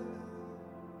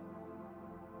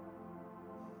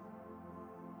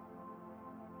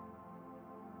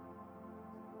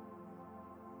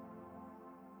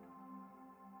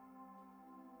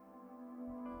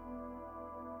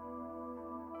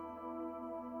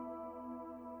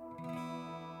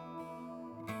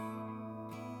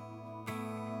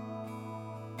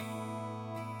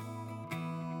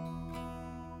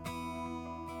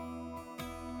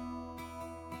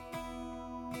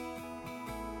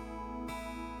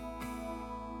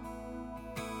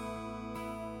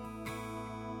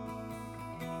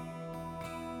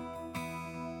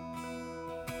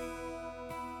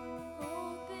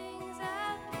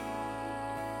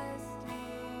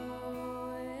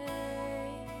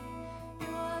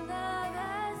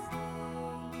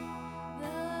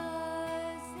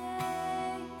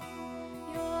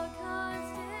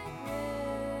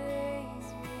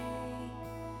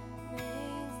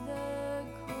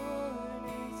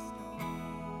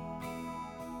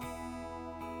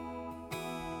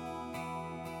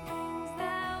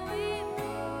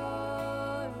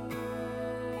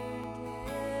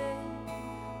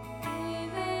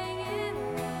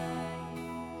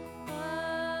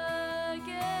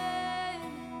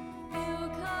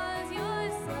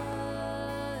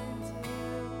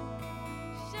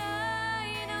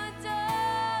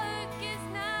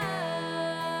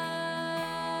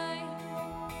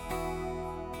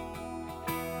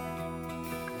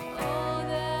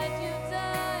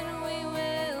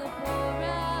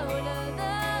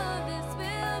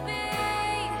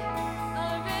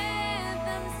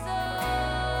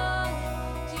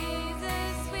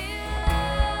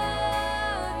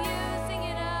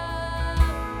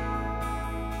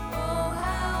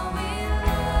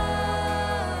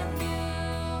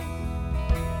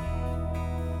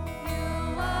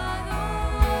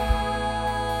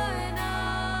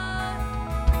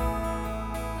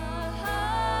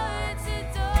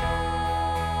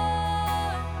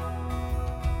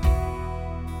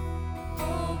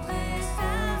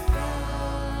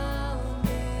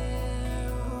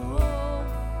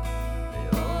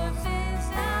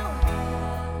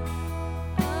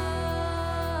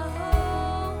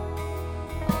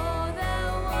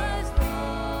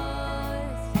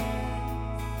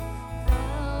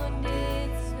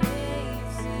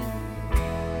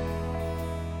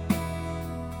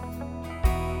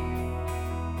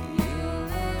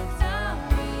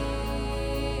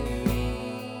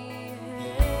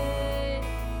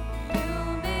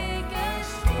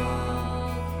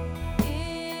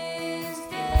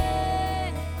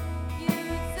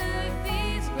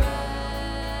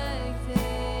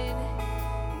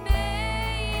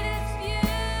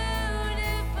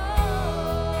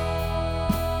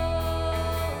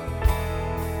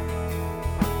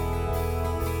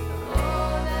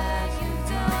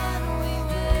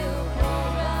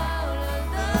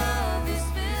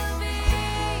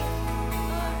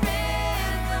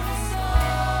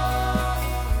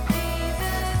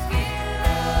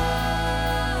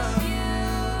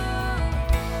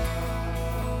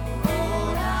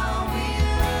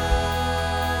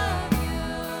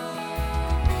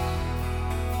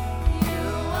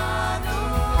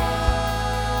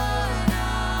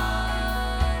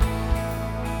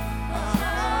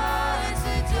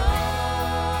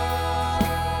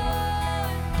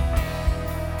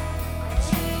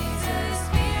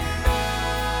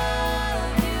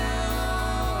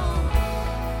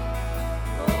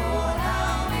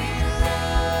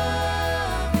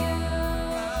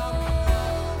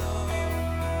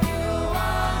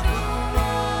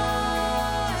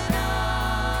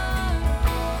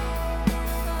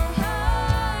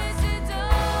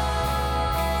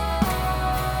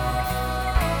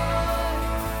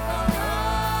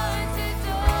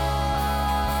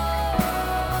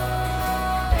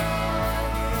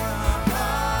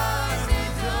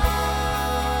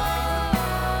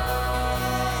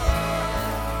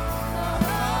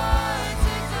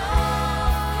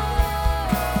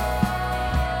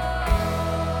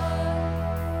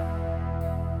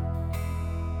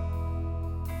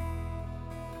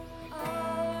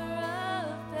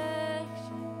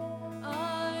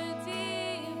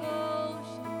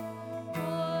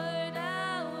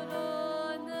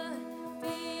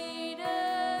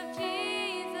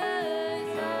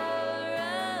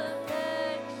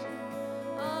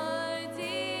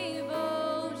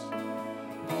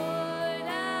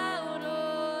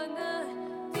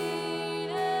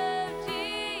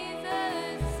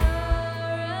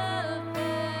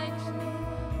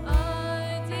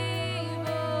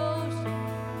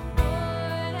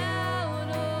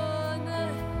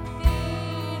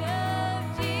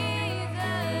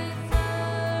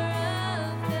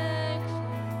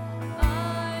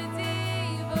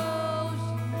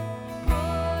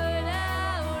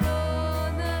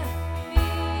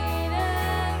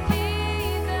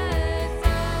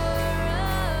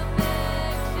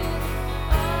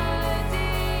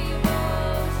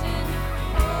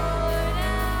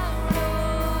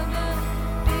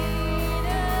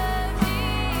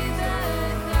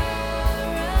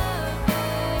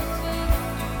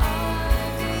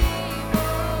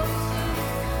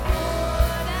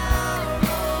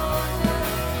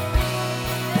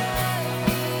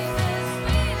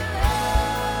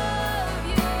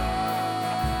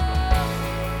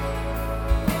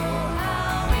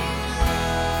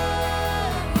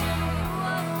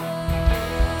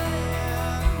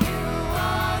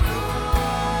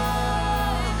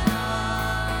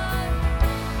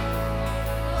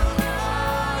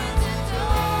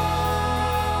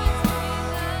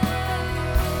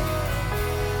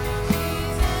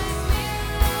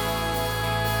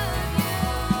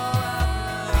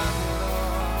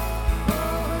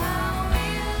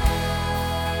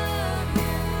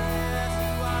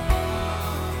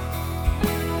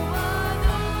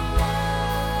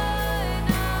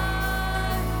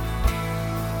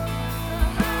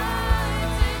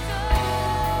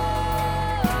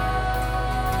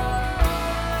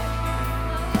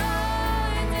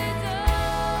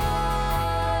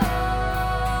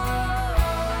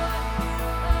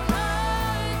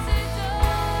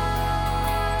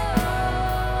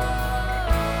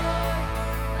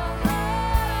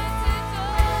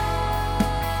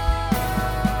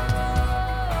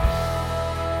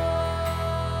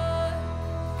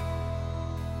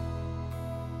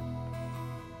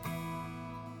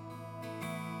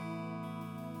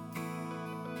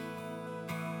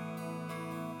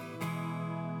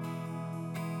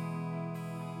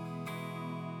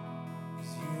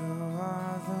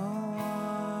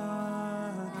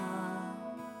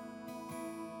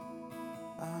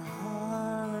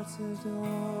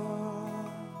 adore.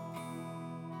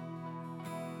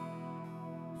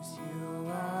 'Cause you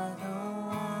are the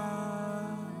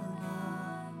one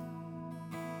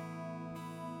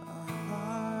our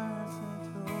hearts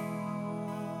adore.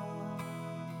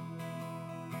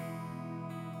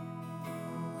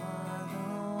 You are the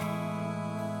one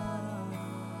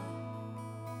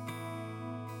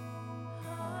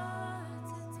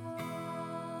Hearts adore.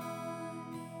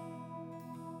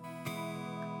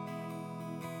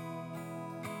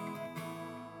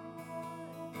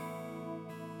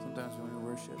 Sometimes when we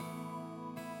worship,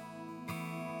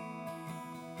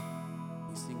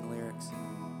 we sing lyrics and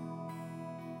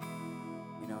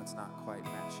it's not quite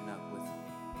matching up with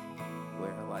the way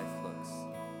our life looks.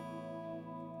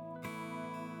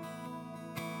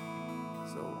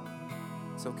 So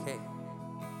it's okay.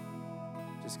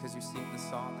 Just because you sing the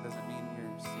song doesn't mean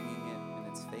you're singing it and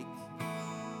it's fake.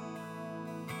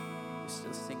 You're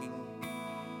still singing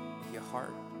with your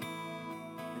heart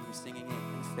and you're singing it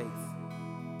in faith.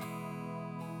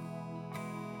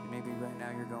 And maybe right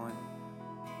now you're going,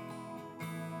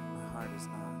 my heart is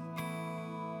not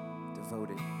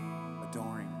devoted,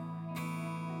 adoring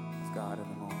of God in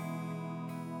the moment.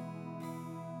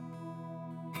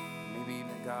 Maybe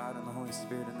even God and the Holy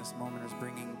Spirit in this moment is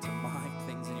bringing to mind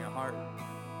things in your heart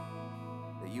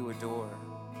that you adore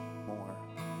more.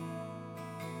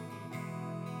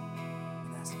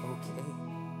 And that's okay.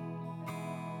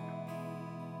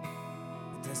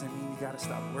 It doesn't mean you got to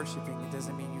stop worshiping. It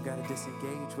doesn't mean you got to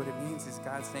disengage. What it means is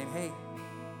God saying, hey,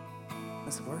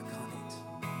 let's work on it.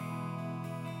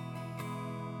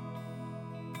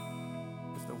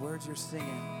 If the words you're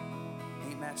singing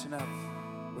ain't matching up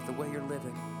with the way you're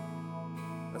living,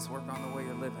 let's work on the way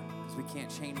you're living, because we can't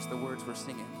change the words we're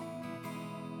singing.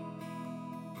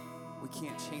 We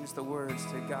can't change the words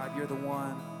to God, you're the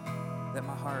one that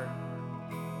my heart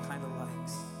kind of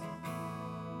likes,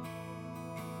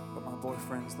 but my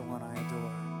boyfriend's the one I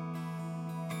adore.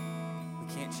 We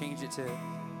can't change it to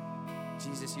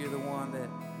Jesus, you're the one that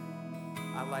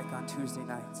I like on Tuesday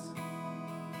nights,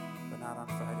 but not on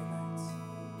Friday nights.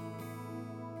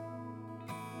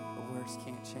 The words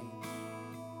can't change,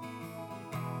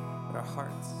 but our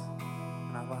hearts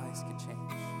and our lives can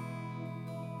change.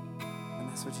 And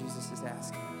that's what Jesus is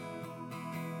asking.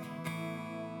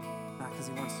 Not because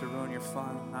he wants to ruin your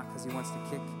fun, not because he wants to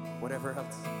kick whatever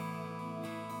else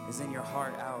is in your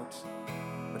heart out,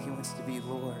 but he wants to be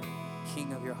Lord,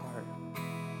 King of your heart,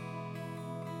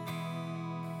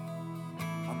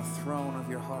 on the throne of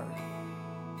your heart.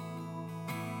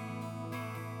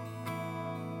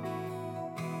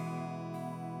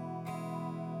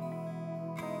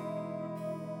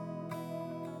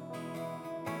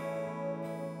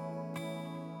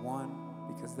 One,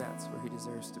 because that's where he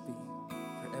deserves to be,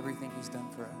 for everything he's done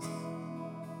for us.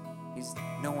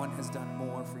 No one has done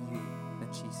more for you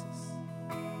than Jesus.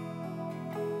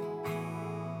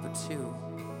 But two,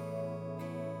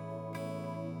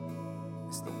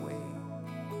 it's the way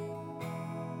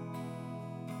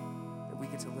that we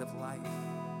get to live life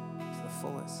to the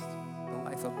fullest, the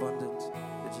life abundant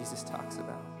that Jesus talks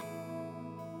about.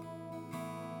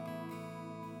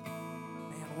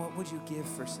 Man, what would you give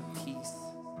for some peace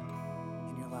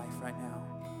in your life right now?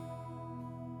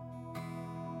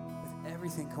 With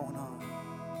everything going on,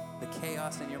 the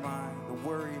chaos in your mind, the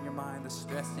worry in your mind, the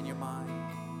stress in your mind,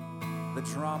 the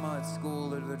drama at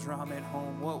school or the drama at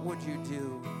home, what would you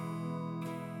do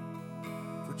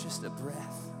for just a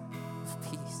breath of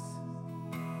peace?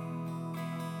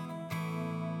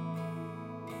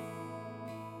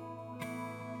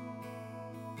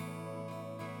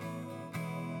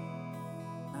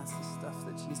 That's the stuff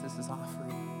that Jesus is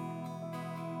offering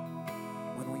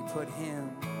when we put him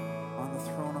on the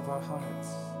throne of our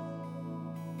hearts.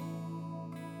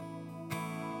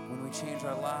 When we change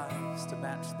our lives to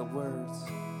match the words,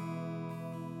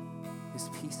 his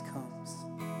peace comes,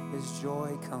 his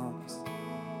joy comes,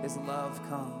 his love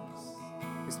comes,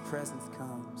 his presence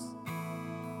comes.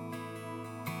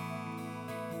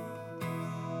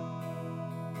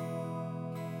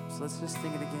 So let's just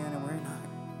sing it again, and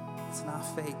it's not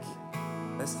fake.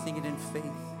 Let's sing it in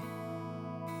faith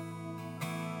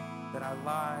that our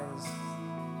lives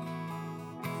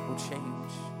will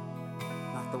change,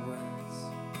 not the words.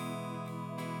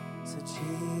 So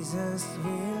Jesus,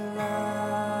 we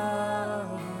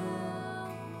love you.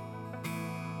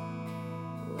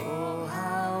 Oh,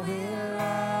 how we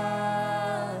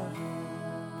love you.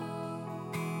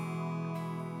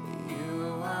 You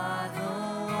are the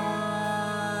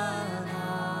one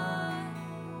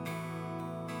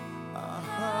our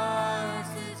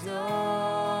hearts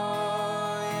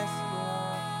adore. Yes, you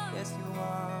are. Yes, you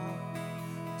are.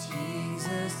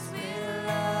 Jesus, we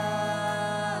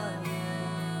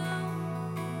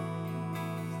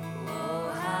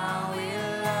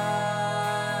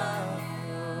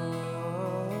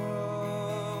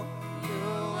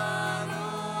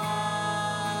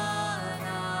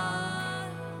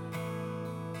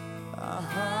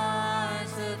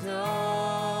hearts adore.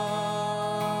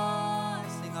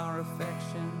 Sing our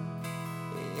affection.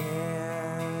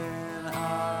 And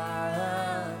our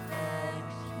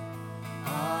affection,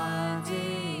 our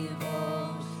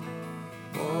devotion,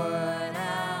 poured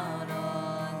out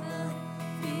on the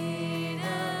feet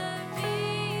of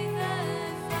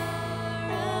Jesus.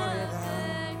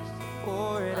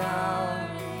 Pour it out,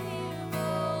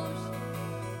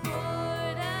 pour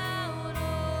it out.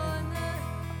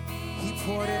 He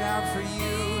poured it out for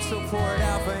you, so pour it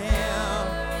out for him.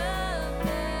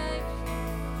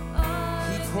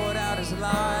 He poured out his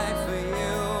life.